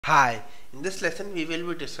Hi, in this lesson we will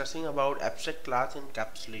be discussing about abstract class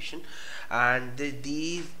encapsulation, and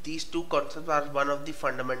these two concepts are one of the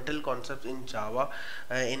fundamental concepts in Java,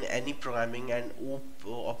 in any programming and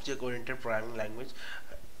object oriented programming language.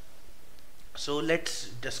 So let's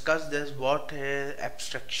discuss this, what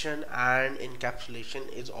abstraction and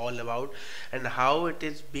encapsulation is all about and how it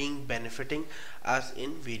is being benefiting us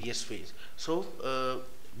in various ways.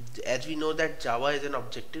 As we know that Java is an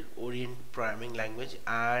objective oriented programming language,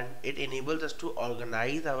 and it enables us to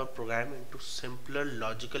organize our program into simpler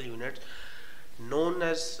logical units known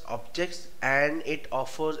as objects, and it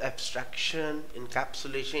offers abstraction,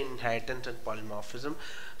 encapsulation, inheritance and polymorphism.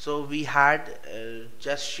 So we had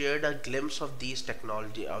just shared a glimpse of these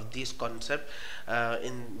technology, of these concept,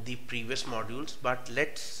 in the previous modules, but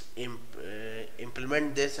let's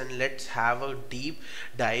implement this and let's have a deep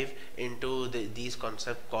dive into these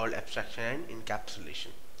concepts called abstraction and encapsulation.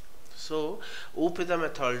 So OOP is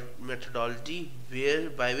a methodology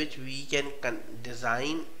by which we can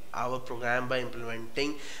design our program by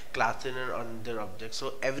implementing classes and other objects.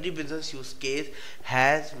 So every business use case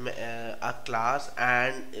has a class,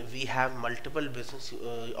 and we have multiple business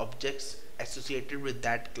objects associated with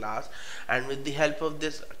that class, and with the help of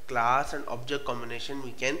this class and object combination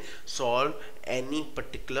we can solve any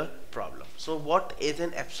particular problem. So what is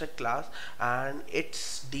an abstract class? And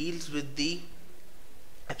it deals with the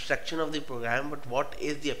abstraction of the program. But what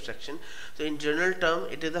is the abstraction? So in general term,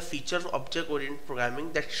 it is a feature of object oriented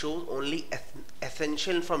programming that shows only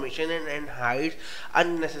essential information and hides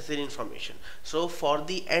unnecessary information. So for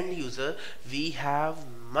the end user, we have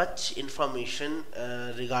much information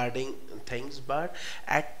regarding things, but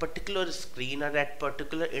at particular screen or at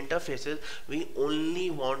particular interfaces we only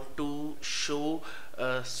want to show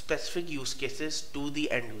specific use cases to the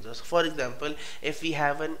end users. For example, if we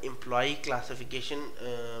have an employee classification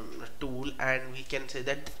tool, and we can say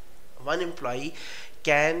that one employee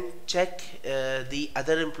can check the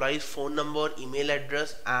other employee's phone number, email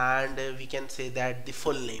address, and we can say that the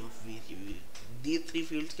full name. These three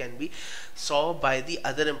fields can be saw by the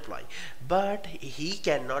other employee, but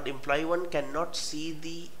employee one cannot see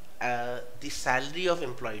the salary of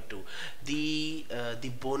employee 2, the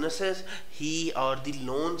bonuses he or the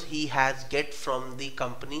loans he has get from the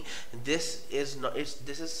company. This is not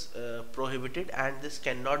this is prohibited, and this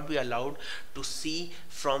cannot be allowed to see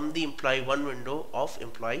from the employee 1 window of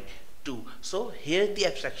employee 2. So here the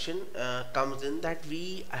abstraction comes in, that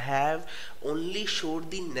we have only showed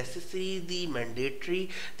the necessary, the mandatory,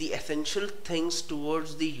 the essential things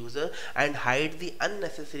towards the user, and hide the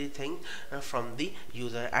unnecessary thing from the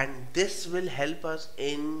user, and this will help us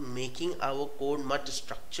in making our code much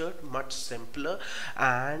structured, much simpler,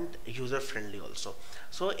 and user friendly also.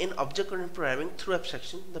 So in object-oriented programming, through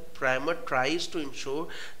abstraction, the programmer tries to ensure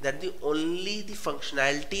that only the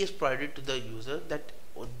functionality is provided to the user, that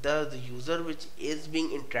the user which is being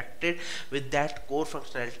interacted with that core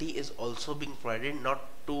functionality is also being provided, not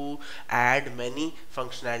to add many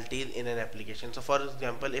functionalities in an application. So for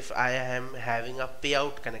example, if I am having a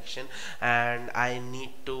payout connection and I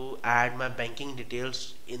need to add my banking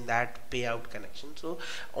details in that payout connection, so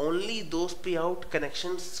only those payout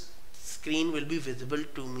connections screen will be visible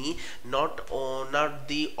to me, not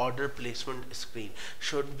the order placement screen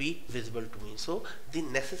should be visible to me. So the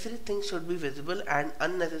necessary things should be visible, and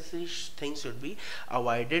unnecessary things should be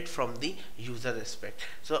avoided from the user aspect.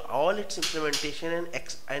 So all its implementation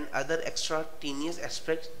and other extraneous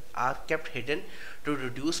aspects are kept hidden to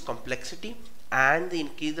reduce complexity and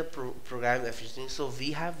increase the program efficiency. So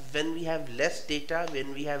when we have less data,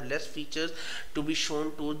 when we have less features to be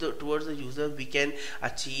shown towards the user, we can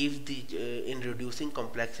achieve in reducing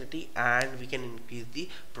complexity, and we can increase the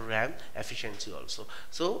program efficiency also.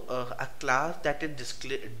 So a class that is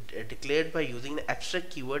declared by using an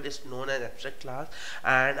abstract keyword is known as abstract class,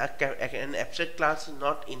 and an abstract class is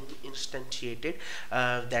not instantiated.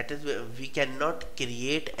 That is, we cannot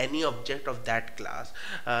create any object of that class,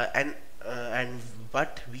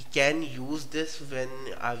 but we can use this when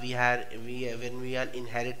when we are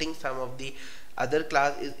inheriting some of the other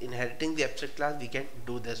class is inheriting the abstract class. We can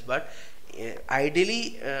do this, but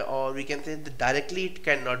ideally, or we can say that directly, it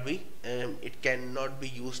cannot be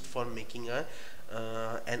used for making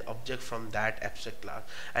an object from that abstract class.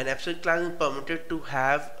 An abstract class is permitted to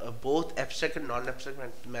have both abstract and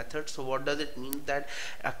non-abstract methods. So what does it mean? That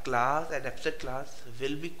an abstract class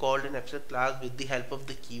will be called an abstract class with the help of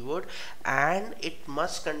the keyword, and it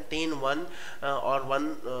must contain one or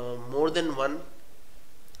one more than one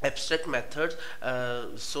abstract methods,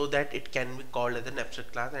 so that it can be called as an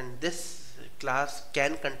abstract class. And this class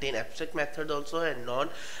can contain abstract methods also and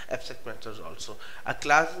non-abstract methods also. A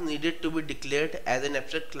class is needed to be declared as an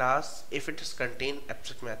abstract class if it is contain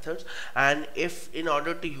abstract methods, and if in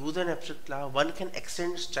order to use an abstract class one can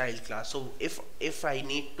extend its child class. So if I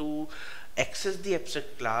need to access the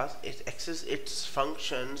abstract class, it access its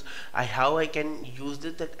functions, how I can use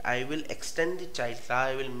it, that I will extend the child class,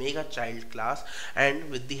 I will make a child class, and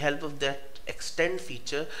with the help of that extend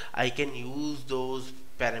feature I can use those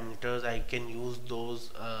parameters, I can use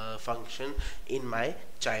those function in my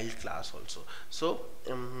child class also. So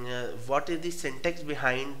what is the syntax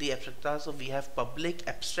behind the abstract class? So we have public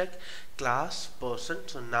abstract class person.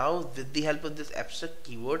 So now with the help of this abstract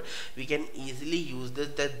keyword we can easily use this,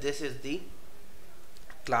 that this is the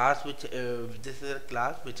class which this is a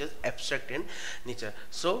class which is abstract in nature.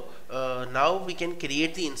 So now we can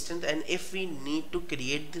create the instance, and if we need to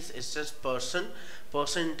create this instance person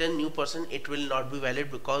into new person, it will not be valid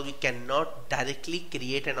because we cannot directly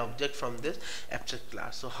create an object from this abstract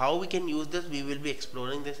class. So how we can use this, we will be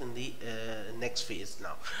exploring this in the next phase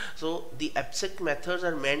now. So the abstract methods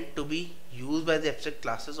are meant to be used by the abstract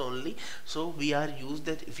classes only. So we are used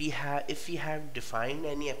that if we have defined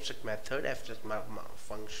any abstract method, abstract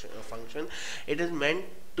function, it is meant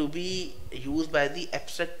to be used by the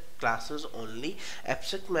abstract classes only.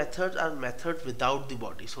 Abstract methods are methods without the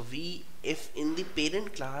body. So if in the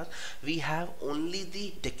parent class we have only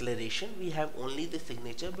the declaration, we have only the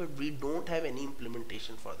signature, but we don't have any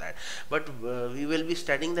implementation for that. But we will be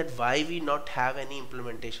studying that why we not have any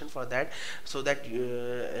implementation for that, so that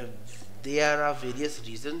there are various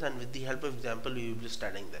reasons, and with the help of example we will be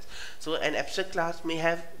studying this. So an abstract class may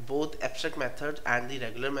have both abstract methods and the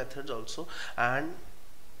regular methods also, and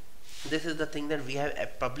this is the thing that we have a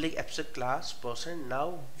public abstract class person.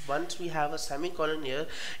 Now once we have a semicolon here,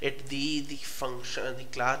 the function, the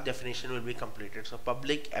class definition will be completed. So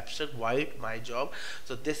public abstract void my job.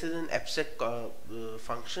 So this is an abstract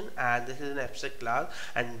function, and this is an abstract class,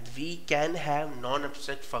 and we can have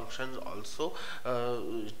non-abstract functions also,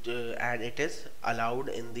 and it is allowed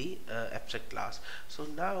in the abstract class. So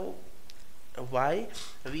now why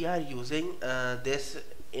we are using this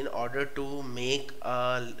in order to make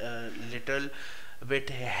a little bit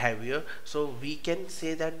heavier. So we can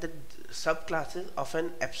say that the subclasses of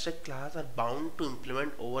an abstract class are bound to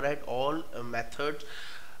implement override all methods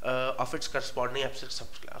of its corresponding abstract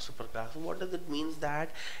subclass superclass. So what does it mean? That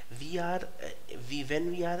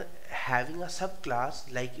when we are having a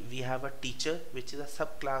subclass, like we have a teacher which is a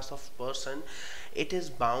subclass of person, it is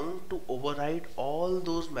bound to override all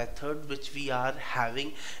those methods which we are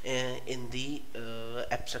having in the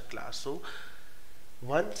abstract class. So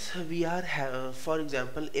once we are for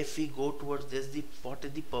example, if we go towards this, what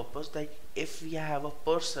is the purpose, that if we have a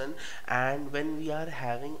person and when we are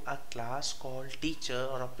having a class called teacher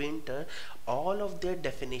or a painter, all of their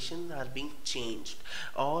definitions are being changed,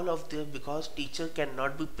 all of their, because teacher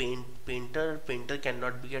cannot be painter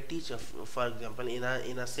cannot be a teacher, for example, in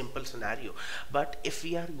a simple scenario. But if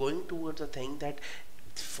we are going towards a thing that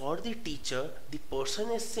for the teacher the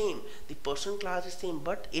person is same, the person class is same,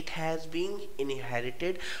 but it has been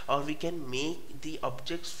inherited, or we can make the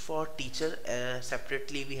objects for teacher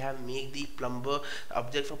separately, we have make the plumber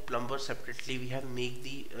object for plumber separately, we have make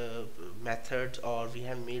the methods, or we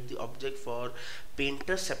have made the object for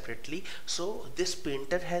painter separately. So this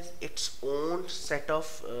painter has its own set of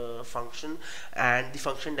function, and the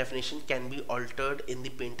function definition can be altered in the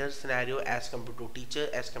painter scenario as compared to teacher,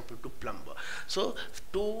 as compared to plumber. So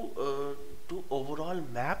to overall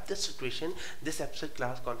map the situation, this abstract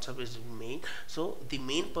class concept is made. So the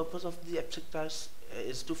main purpose of the abstract class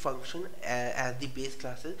is to function as the base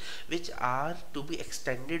classes, which are to be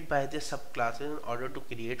extended by the subclasses in order to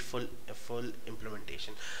create full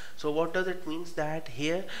implementation. So what does it means? That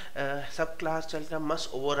here subclass child class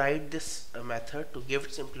must override this method to give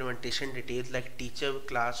its implementation details, like teacher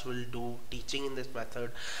class will do teaching in this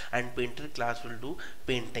method and painter class will do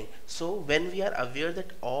painting. So when we are aware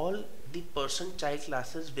that all the person child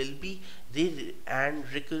classes will be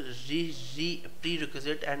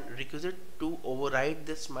prerequisite and requisite to override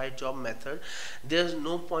this my job method, there's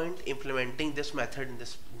no point implementing this method in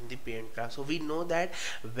the parent class. So we know that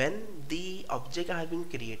when the object has been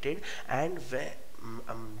created and when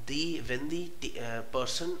the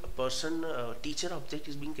teacher object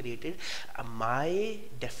is being created, my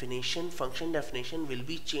definition, function definition will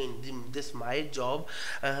be changed. This my job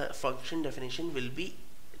function definition will be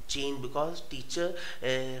change, because teacher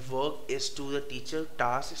work is to the teacher,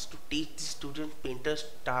 task is to teach the student, painter's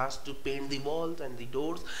task to paint the walls and the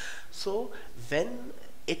doors. So when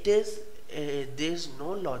it is there is no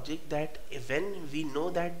logic that when we know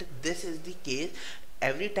that this is the case,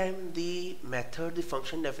 every time the method, the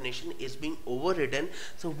function definition is being overridden,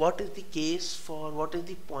 so what is the case for, what is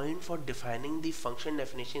the point for defining the function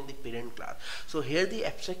definition in the parent class? So here the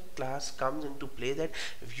abstract class comes into play, that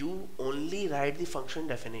you only write the function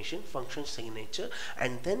definition, function signature,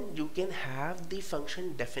 and then you can have the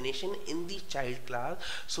function definition in the child class,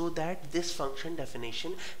 so that this function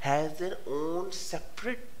definition has their own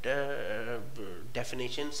separate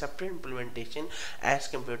definition, separate implementation as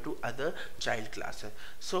compared to other child classes.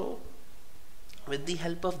 So with the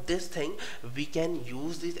help of this thing, we can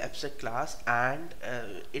use this abstract class, and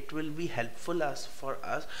it will be helpful for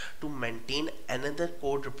us to maintain another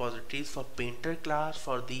code repositories for painter class,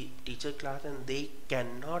 for the teacher class, and they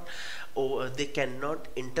cannot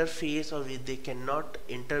interface, or they cannot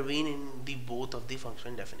intervene in the both of the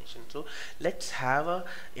function definition. So let's have a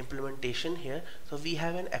implementation here. So we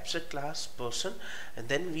have an abstract class person, and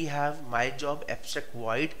then we have my job abstract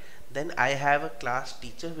void. Then I have a class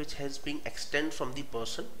teacher which has been extended from the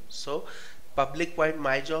person. So public void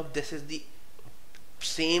my job, this is the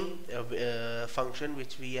same function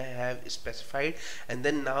which we have specified, and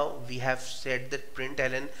then now we have said that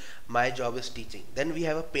println my job is teaching. Then we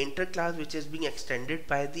have a painter class which is being extended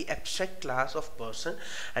by the abstract class of person,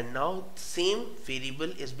 and now same variable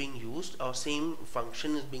is being used, or same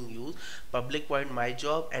function is being used, public void my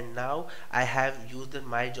job, and now I have used that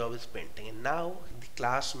my job is painting. And now the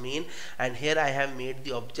class main, and here I have made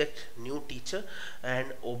the object new teacher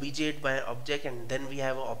and obj'd by object, and then we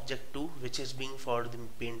have an object 2 which is being for the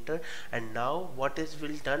painter. And now what is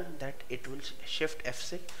will done, that it will shift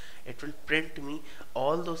F6, it will print me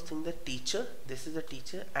all those things, the teacher, this is the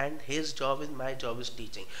teacher, and his job is my job is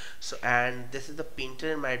teaching. So and this is the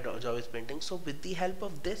painter and my job is painting. So with the help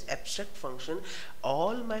of this abstract function,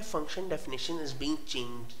 all my function definition is being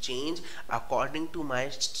changed according to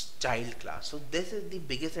my child class. So this is the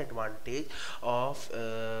biggest advantage of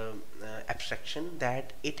abstraction,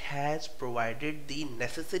 that it has provided the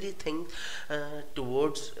necessary things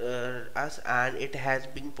towards us, and it has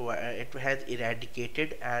been it has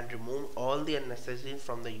eradicated and remove all the unnecessary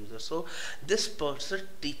from the user. So this person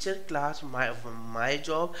teacher class, my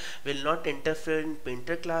job, will not interfere in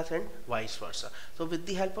painter class and vice versa. So with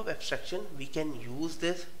the help of abstraction, we can use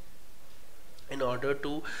this in order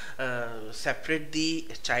to separate the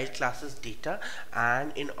child classes data,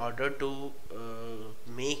 and in order to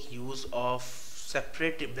make use of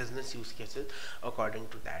separate business use cases according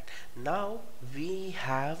to that. Now we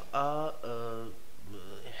have a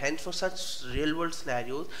hence for such real world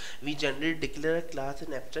scenarios, we generally declare a class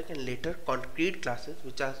in abstract, and later concrete classes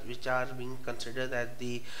which are being considered as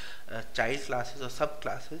the child classes or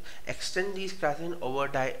subclasses, extend these classes and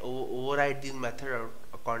override these method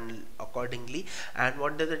accordingly. And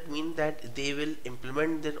what does it mean? That they will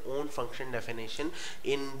implement their own function definition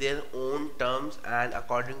in their own terms and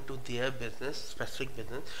according to their specific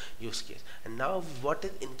business use case. And now what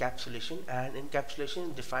is encapsulation? And encapsulation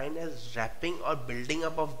is defined as wrapping or building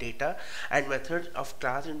up of data and methods of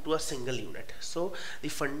class into a single unit. So the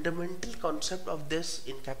fundamental concept of this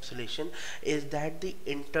encapsulation is that the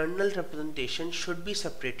internal representation should be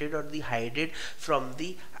separated or hidden from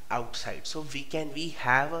the outside. So we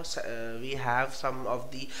have some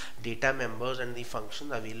of the data members and the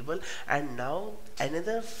functions available, and now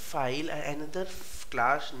another file and another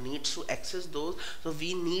class needs to access those. So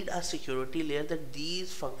we need a security layer that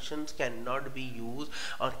these functions cannot be used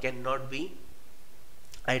or cannot be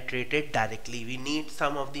iterated directly. We need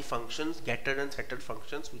some of the functions, getter and setter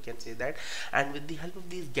functions, we can say that, and with the help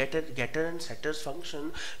of these getter and setters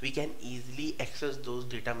function, we can easily access those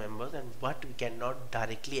data members, and but we cannot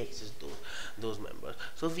directly access those members.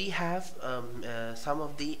 So we have some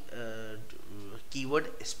of the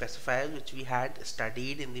keyword specifiers which we had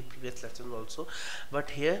studied in the previous lesson also,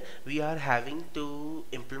 but here we are having to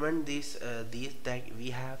implement these that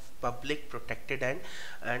we have public, protected,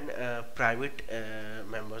 and private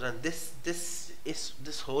members, and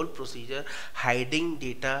this whole procedure, hiding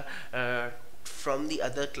data from the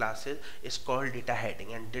other classes, is called data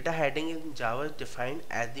hiding. And data hiding in Java is defined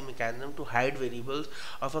as the mechanism to hide variables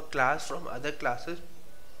of a class from other classes.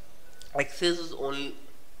 Access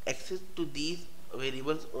to these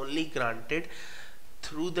variables only granted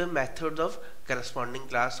through the methods of corresponding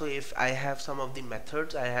class. So if I have some of the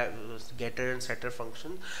methods, I have getter and setter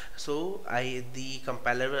function, so the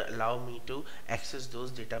compiler will allow me to access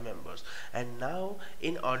those data members. And now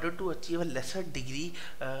in order to achieve a lesser degree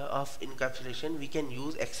of encapsulation, we can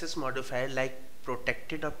use access modifier like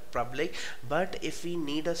protected or public, but if we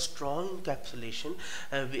need a strong encapsulation,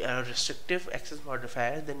 a restrictive access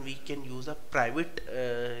modifier, then we can use a private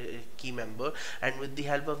key member, and with the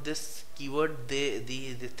help of this keyword the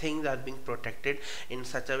things are being protected protected in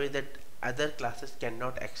such a way that other classes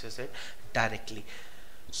cannot access it directly.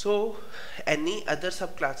 So any other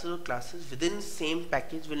subclasses or classes within same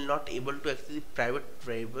package will not able to access the private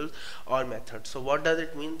variables or methods. So what does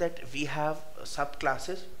it mean? That we have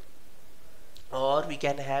subclasses, or we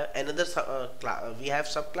can have another we have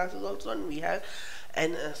subclasses also, and we have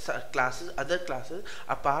classes, other classes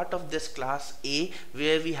a part of this class A,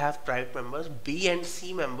 where we have private members. B and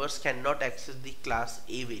C members cannot access the class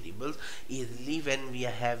A variables easily when we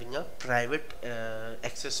are having a private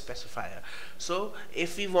access specifier. So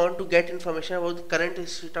if we want to get information about the current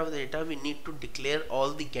state of the data, we need to declare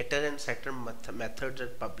all the getter and setter methods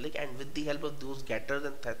at public, and with the help of those getters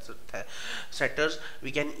and setters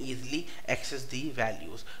we can easily access the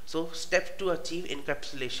values. So steps to achieve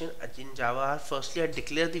encapsulation in Java are: firstly, I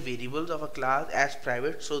declare the variables of a class as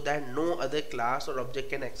private so that no other class or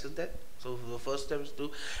object can access that. So the first step is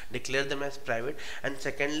to declare them as private, and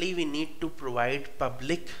secondly, we need to provide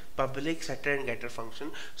public setter and getter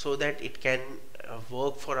function so that it can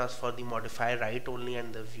work for us for the modify write only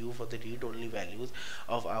and the view for the read only values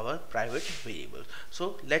of our private variables.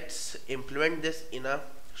 So let's implement this in a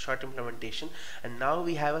short implementation. And now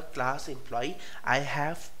we have a class employee. I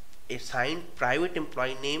have assigned private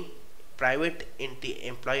employee name, private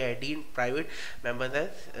employee ID, and private member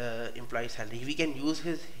as employee salary. We can use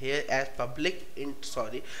his here as public int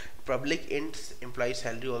employee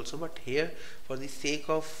salary also, but here for the sake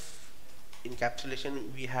of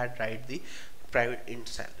encapsulation we had write the private int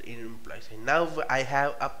salary in employee salary. Now I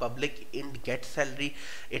have a public int get salary.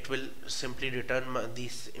 It will simply return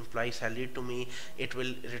this employee salary to me. It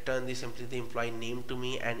will return simply the employee name to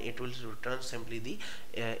me, and it will return simply the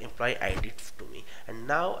employee ID to me. And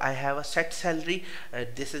now I have a set salary.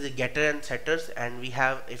 This is a getter and setters, and we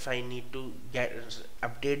have, if I need to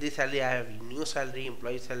update the salary, I have new salary,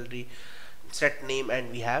 employee salary, set name,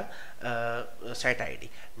 and we have set ID.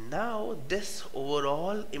 Now this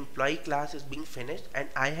overall employee class is being finished, and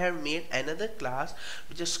I have made another class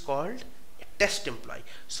which is called test employee.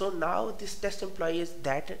 So now this test employee is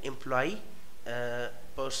that employee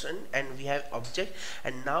person, and we have object.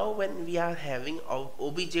 And now when we are having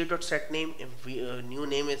obj.setName, if we, new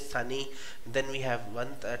name is Sunny, then we have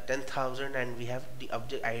 10,000, and we have the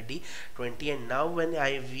object ID 20. And now when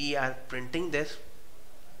we are printing this,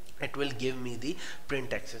 it will give me the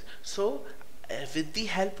print access. So with the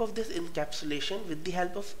help of this encapsulation, with the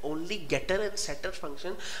help of only getter and setter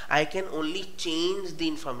function, I can only change the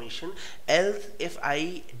information. Else if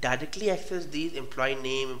I directly access these employee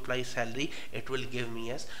name, employee salary, it will give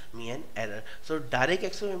me an error. So direct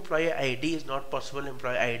access of employee ID is not possible.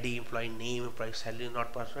 Employee ID, employee name, employee salary is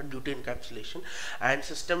not possible due to encapsulation. And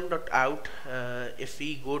system.out, if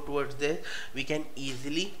we go towards this, we can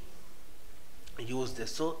easily use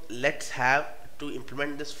this. So let's have to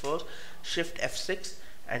implement this first. Shift F6,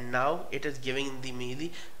 and now it is giving me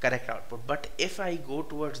the correct output. But if I go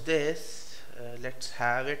towards this, let's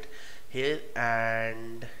have it here,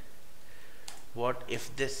 and what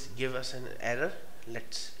if this give us an error?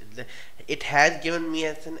 It has given me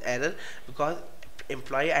as an error because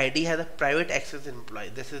employee ID has a private access in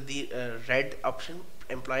employee. This is the red option.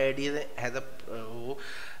 Employee ID has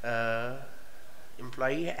a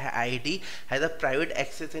employee ID has a private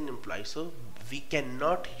access in employee, so we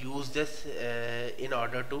cannot use this in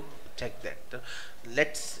order to check that.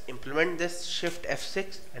 Let's implement this. Shift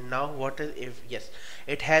F6, and now what is, if yes,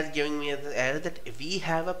 it has given me an error that we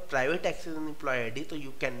have a private access in employee ID, so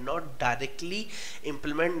you cannot directly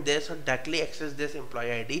implement this or directly access this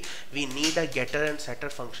employee ID. We need a getter and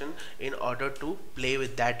setter function in order to play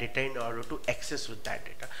with that data, in order to access with that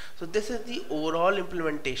data. So this is the overall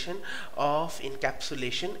implementation of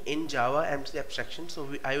encapsulation in Java MC abstraction. So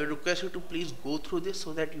I will request you to please go through this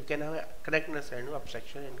so that you can have a correct understanding of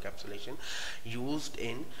abstraction and encapsulation used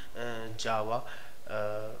in Java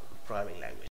programming language.